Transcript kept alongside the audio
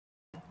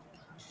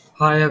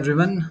Hi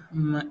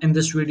everyone. In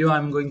this video,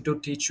 I'm going to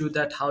teach you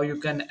that how you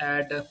can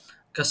add a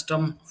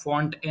custom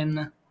font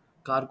in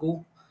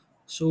Cargo.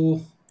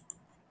 So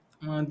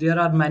there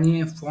are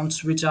many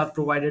fonts which are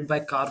provided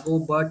by Cargo,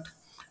 but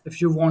if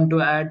you want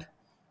to add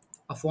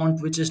a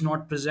font which is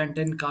not present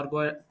in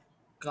Cargo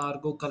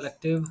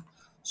Collective,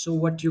 so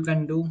what you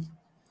can do?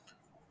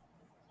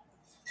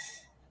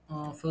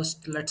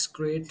 First, let's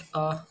create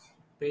a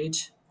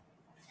page.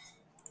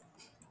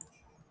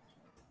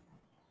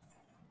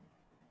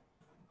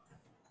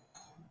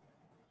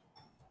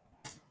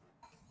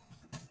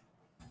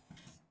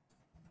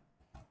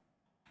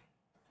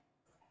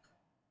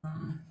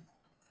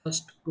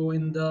 First, go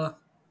in the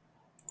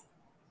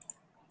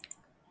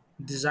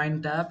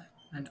Design tab,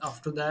 and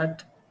after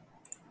that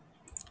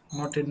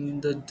not in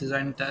the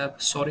design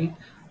tab, sorry.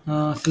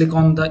 Click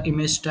on the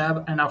image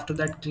tab, and after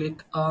that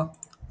click a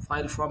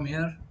file. From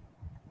here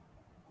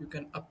you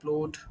can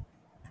upload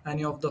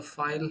any of the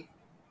file.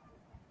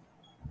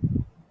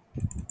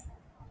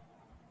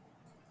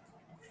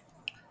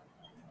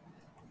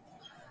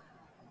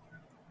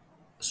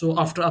 So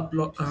after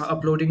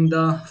uploading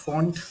the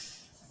font,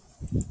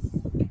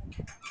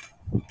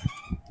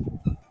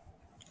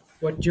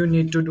 what you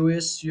need to do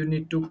is you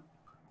need to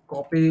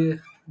copy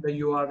the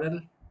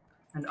URL,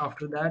 and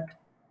after that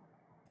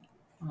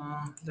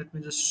let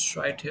me just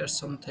write here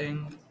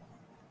something.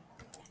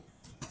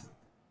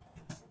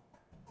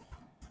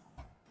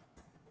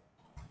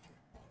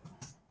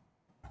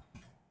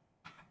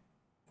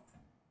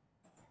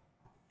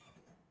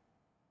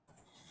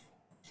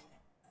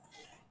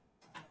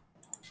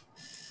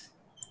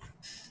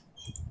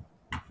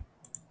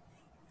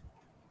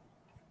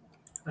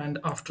 And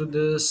after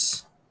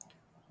this,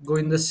 go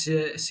in the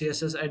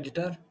CSS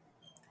editor.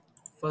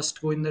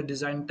 First, go in the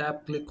design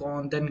tab, click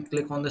on the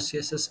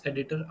CSS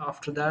editor.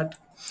 After that,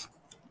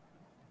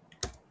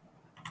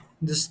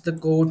 this is the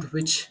code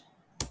which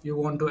you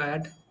want to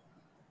add.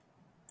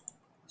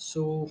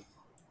 So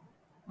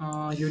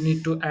you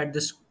need to add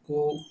this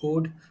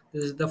code.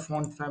 This is the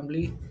font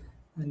family,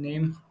 the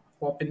name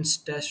Poppins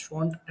dash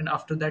font, and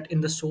after that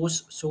in the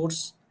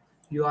source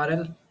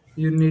URL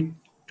you need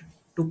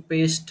to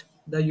paste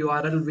the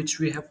URL which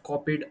we have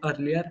copied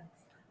earlier.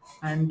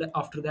 And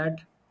after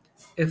that,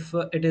 if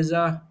it is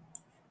a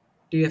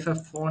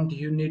TFF font,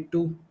 you need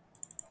to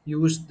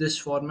use this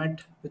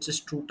format which is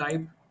true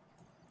type.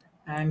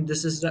 And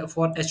this is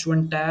for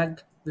H1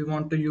 tag, we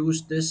want to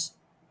use this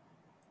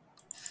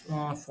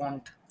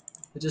font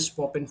which is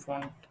Poppin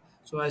font.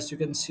 So as you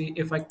can see,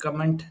 if I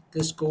comment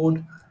this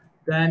code,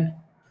 then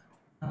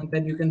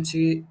then you can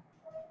see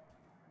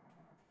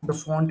the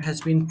font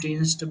has been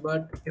changed.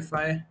 But if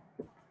I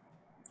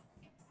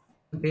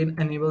again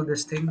enable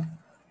this thing,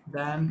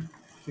 then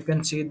you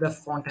can see the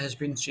font has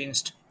been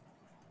changed.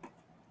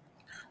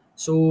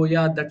 So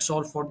yeah, that's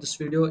all for this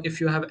video.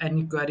 If you have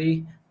any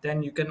query,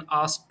 then you can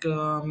ask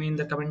me in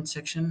the comment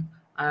section.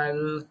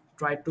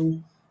 Reply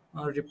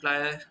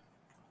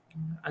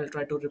I'll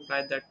try to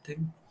reply that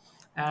thing.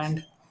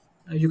 And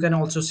you can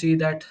also see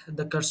that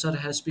the cursor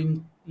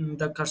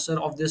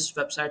of this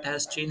website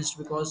has changed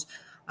because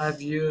I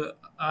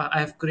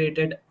have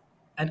created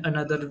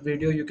another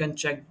video. You can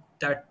check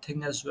that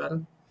thing as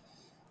well.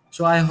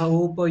 So I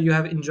hope you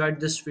have enjoyed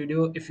this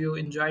video. If you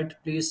enjoyed,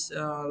 please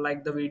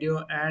like the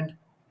video. And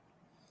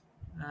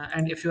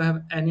if you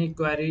have any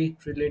query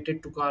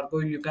related to Cargo,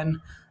 you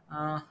can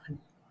uh,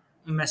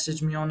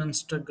 message me on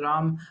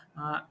Instagram.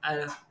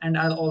 And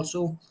I'll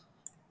also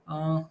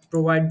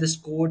provide this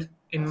code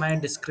in my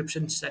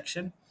description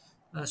section,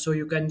 so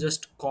you can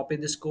just copy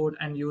this code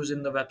and use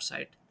in the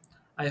website.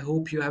 I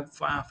hope you have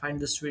find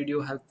this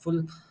video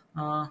helpful.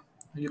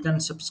 You can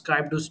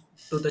subscribe to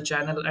the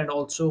channel, and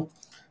also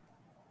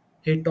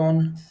hit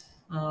on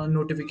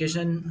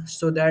notification,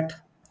 so that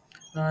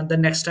the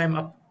next time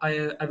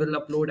I will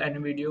upload any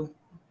video,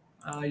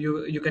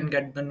 you can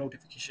get the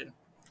notification.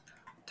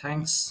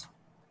 Thanks.